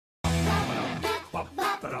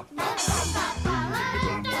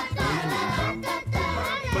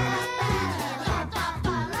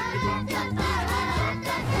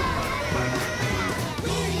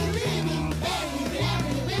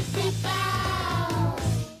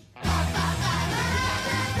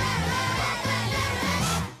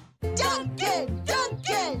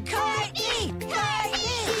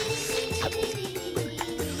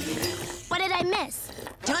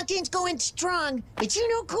strong, but you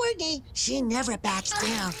know Courtney, she never backs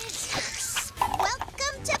down.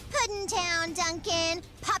 Welcome to Puddin' Town, Duncan.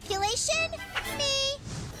 Population? Me.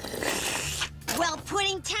 Well,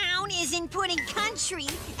 Pudding Town is in Pudding Country,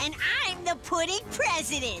 and I'm the Pudding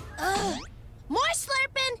President. More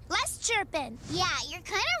slurping, less chirping. Yeah, you're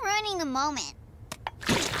kind of ruining the moment.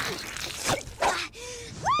 Woo!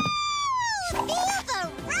 Feel the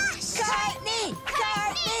rush! Courtney!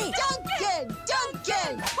 Courtney! Duncan!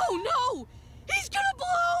 Duncan! Oh, no! He's gonna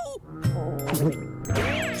blow!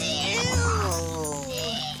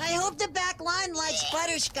 I hope the back lawn likes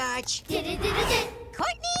butterscotch.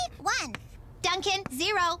 Courtney, 1. Duncan,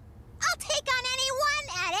 0. I'll take on anyone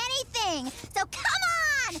at anything. So come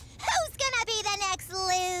on! Who's gonna be the next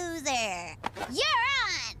loser? You're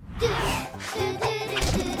on!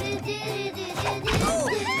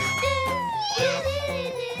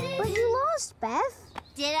 But you lost, Beth.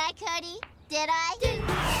 Did I, Cody? Did I?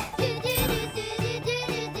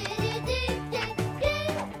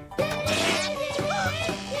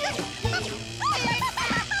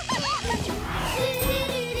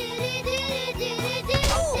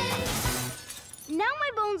 Now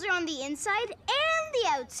my bones are on the inside and the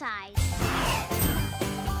outside.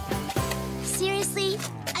 Seriously?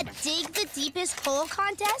 A dig the deepest hole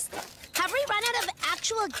contest? Have we run out of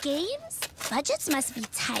actual games? Budgets must be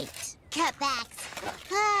tight. Cutbacks.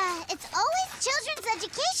 It's always children's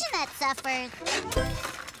education that suffers.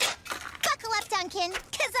 Buckle up, Duncan,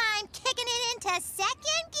 because I'm kicking it into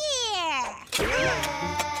second gear.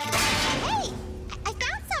 Hey, I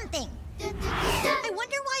found something. I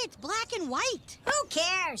wonder why it's black and white. Who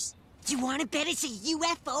cares? Do you want to bet it's a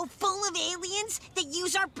UFO full of aliens that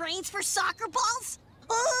use our brains for soccer balls?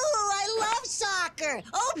 Oh, I love soccer.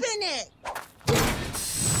 Open it.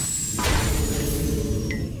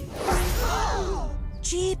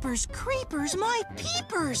 Jeepers creepers, my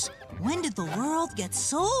peepers! When did the world get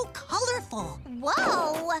so colorful?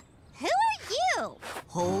 Whoa! Who are you?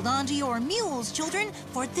 Hold on to your mules, children,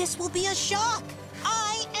 for this will be a shock.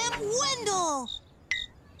 I am Wendel!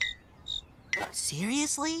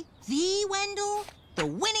 Seriously? The Wendel? The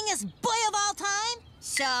winningest boy of all time?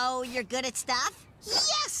 So, you're good at stuff?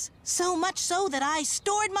 Yes! So much so that I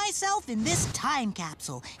stored myself in this time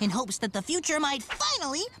capsule in hopes that the future might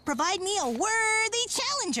finally provide me a worthy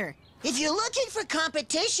challenger. If you're looking for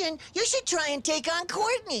competition, you should try and take on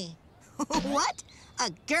Courtney. What?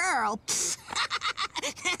 A girl?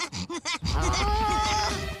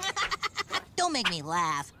 Don't make me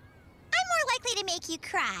laugh. I'm more likely to make you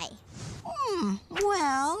cry.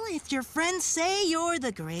 Well, if your friends say you're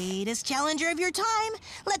the greatest challenger of your time,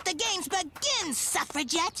 let the games begin,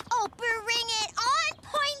 suffragette. Oh, bring it on,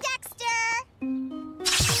 Poindexter!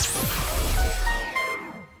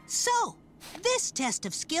 So, this test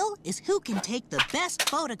of skill is who can take the best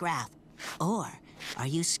photograph. Or are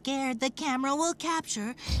you scared the camera will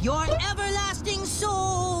capture your everlasting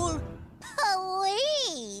soul?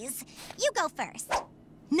 Please! You go first.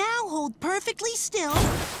 Now hold perfectly still.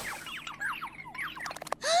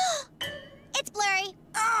 It's blurry.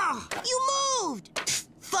 Oh, you moved!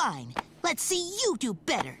 Fine. Let's see you do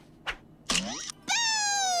better. Boom!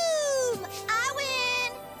 I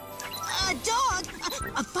win! A dog?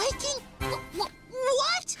 A Viking?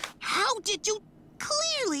 What? How did you...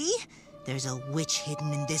 Clearly, there's a witch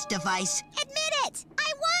hidden in this device. Admit it!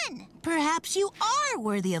 I won! Perhaps you are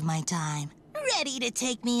worthy of my time. Ready to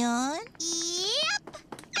take me on? Yep!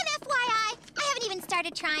 And FYI, I haven't even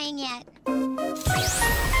started trying yet.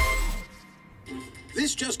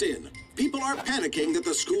 This just in. People are panicking that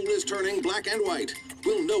the school is turning black and white.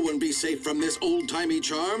 Will no one be safe from this old-timey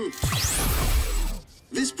charm?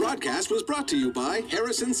 This broadcast was brought to you by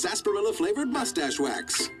Harrison Sarsaparilla-flavored mustache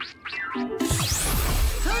wax.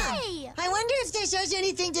 Hey! I wonder if this has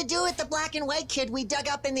anything to do with the black and white kid we dug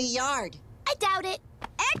up in the yard. I doubt it.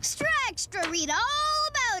 Extra, extra, read all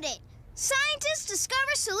about it. Scientists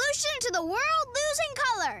discover solution to the world losing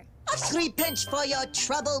color. A 3 pinch for your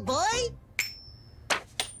trouble, boy.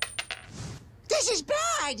 This is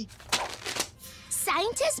bad.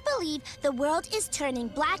 Scientists believe the world is turning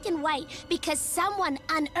black and white because someone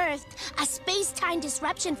unearthed a space-time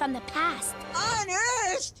disruption from the past.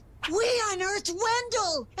 Unearthed? We unearthed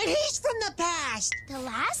Wendel, and he's from the past. The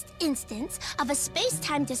last instance of a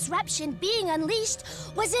space-time disruption being unleashed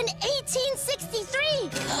was in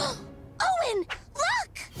 1863. Owen,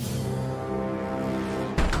 look!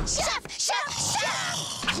 Chef!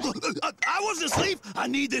 I wasn't asleep. I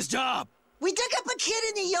need this job. We dug up a kid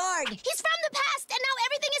in the yard. He's from the past, and now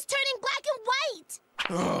everything is turning black and white.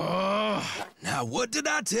 Now, what did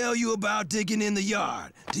I tell you about digging in the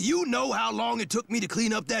yard? Do you know how long it took me to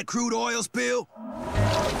clean up that crude oil spill?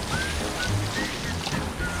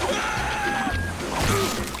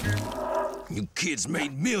 You kids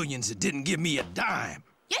made millions and didn't give me a dime.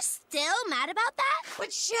 You're still mad about that?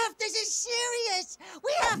 But, Chef, this is serious.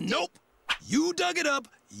 We have to... Nope. You dug it up.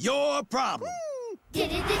 Your problem. Where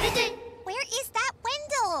is that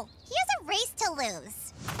Wendell? He has a race to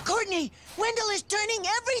lose. Courtney, Wendell is turning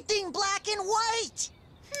everything black and white.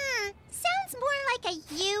 Sounds more like a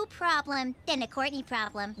you problem than a Courtney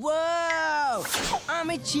problem. Whoa!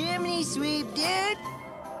 I'm a chimney sweep, dude.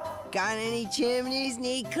 Got any chimneys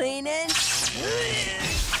need cleaning?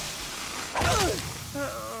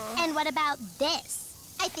 And what about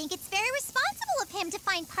this? I think it's very responsible of him to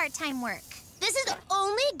find part-time work. This is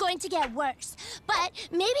only going to get worse. But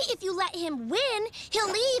maybe if you let him win, he'll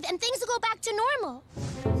leave and things will go back to normal.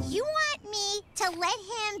 You want me to let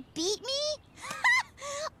him beat me?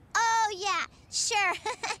 Oh, yeah, sure.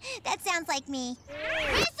 That sounds like me.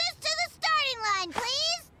 Races to the starting line,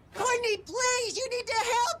 please. Courtney, please, you need to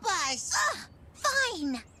help us.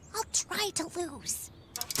 Fine. I'll try to lose.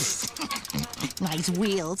 Nice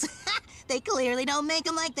wheels. They clearly don't make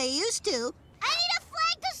them like they used to. I need a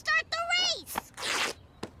flag to start the race.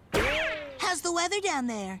 How's the weather down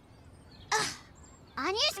there? On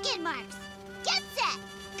your skid marks. Get set.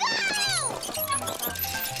 Go!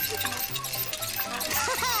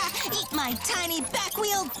 Eat my tiny back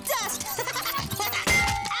wheel dust!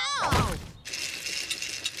 Ow!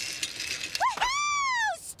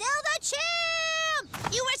 Woohoo! Still the champ!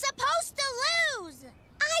 You were supposed to lose!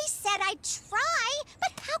 I said I'd try,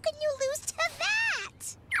 but how can you lose to that?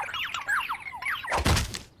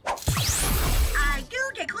 I do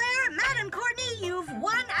declare, Madam Courtney, you've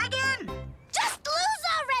won again. Just lose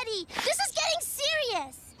already! This is getting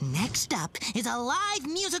serious! Next up is a live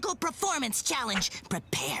musical performance challenge.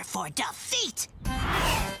 Prepare for defeat!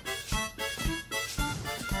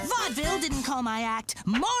 Vaudeville didn't call my act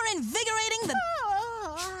more invigorating than...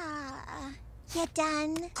 You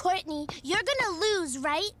done? Courtney, you're gonna lose,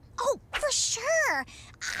 right? Oh, for sure.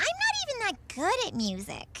 I'm not even that good at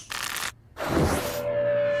music.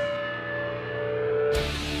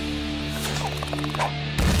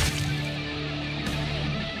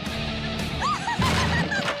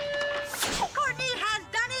 Courtney has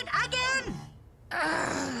done it again.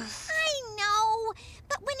 I know,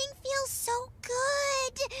 but winning feels so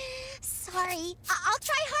good. Sorry. I'll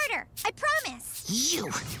try harder. I promise. You,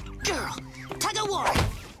 girl, tug of war,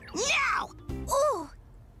 now! Ooh,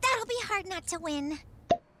 that'll be hard not to win.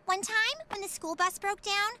 One time, when the school bus broke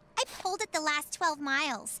down, I pulled it the last 12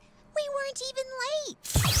 miles. We weren't even late.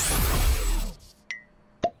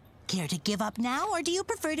 Care to give up now, or do you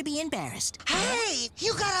prefer to be embarrassed? Hey,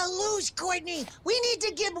 you gotta lose, Courtney. We need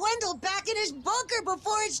to get Wendell back in his bunker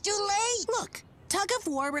before it's too late. Look, tug of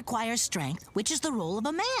war requires strength, which is the role of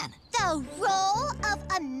a man. The role of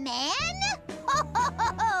a man?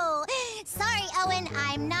 Oh, sorry, Owen,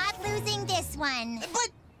 I'm not losing this one. But...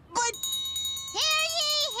 Hear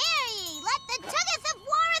ye! Let the tuggeth of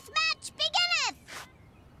wareth match beginneth!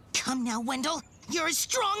 Come now, Wendell. You're as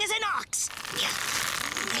strong as an ox.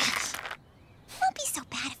 Won't be so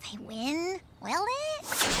bad if I win, will it?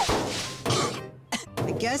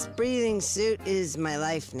 I guess breathing suit is my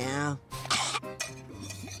life now.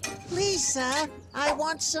 Lisa, I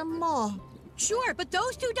want some more. Sure, but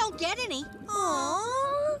those two don't get any.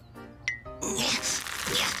 Aww.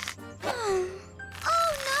 Oh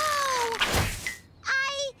no!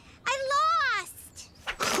 I lost!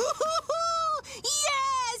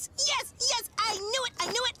 Yes! I knew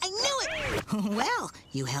it! Well,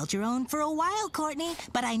 you held your own for a while, Courtney,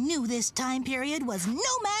 but I knew this time period was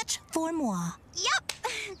no match for moi. Yup!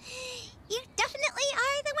 You definitely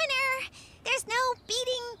are the winner. There's no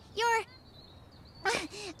beating your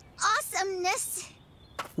awesomeness.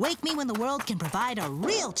 Wake me when the world can provide a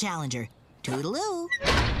real challenger. Toodaloo.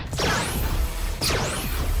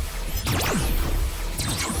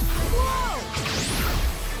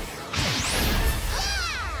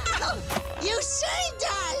 You saved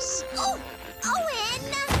us! Oh, Owen!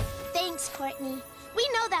 Thanks, Courtney. We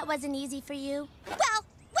know that wasn't easy for you. Well,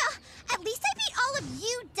 at least I beat all of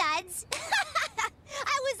you duds.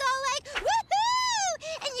 I was all like, woohoo!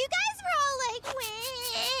 And you guys were all like, wah.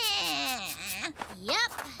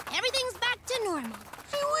 Yep, everything's back to normal.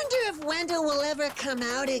 I wonder if Wendell will ever come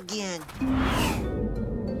out again.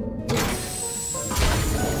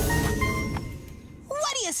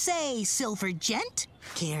 What do you say, Silver Gent?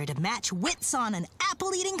 Care to match wits on an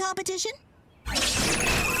apple-eating competition?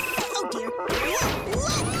 Oh, dear.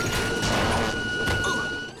 Whoa.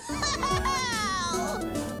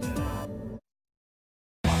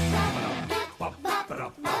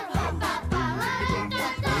 Whoa.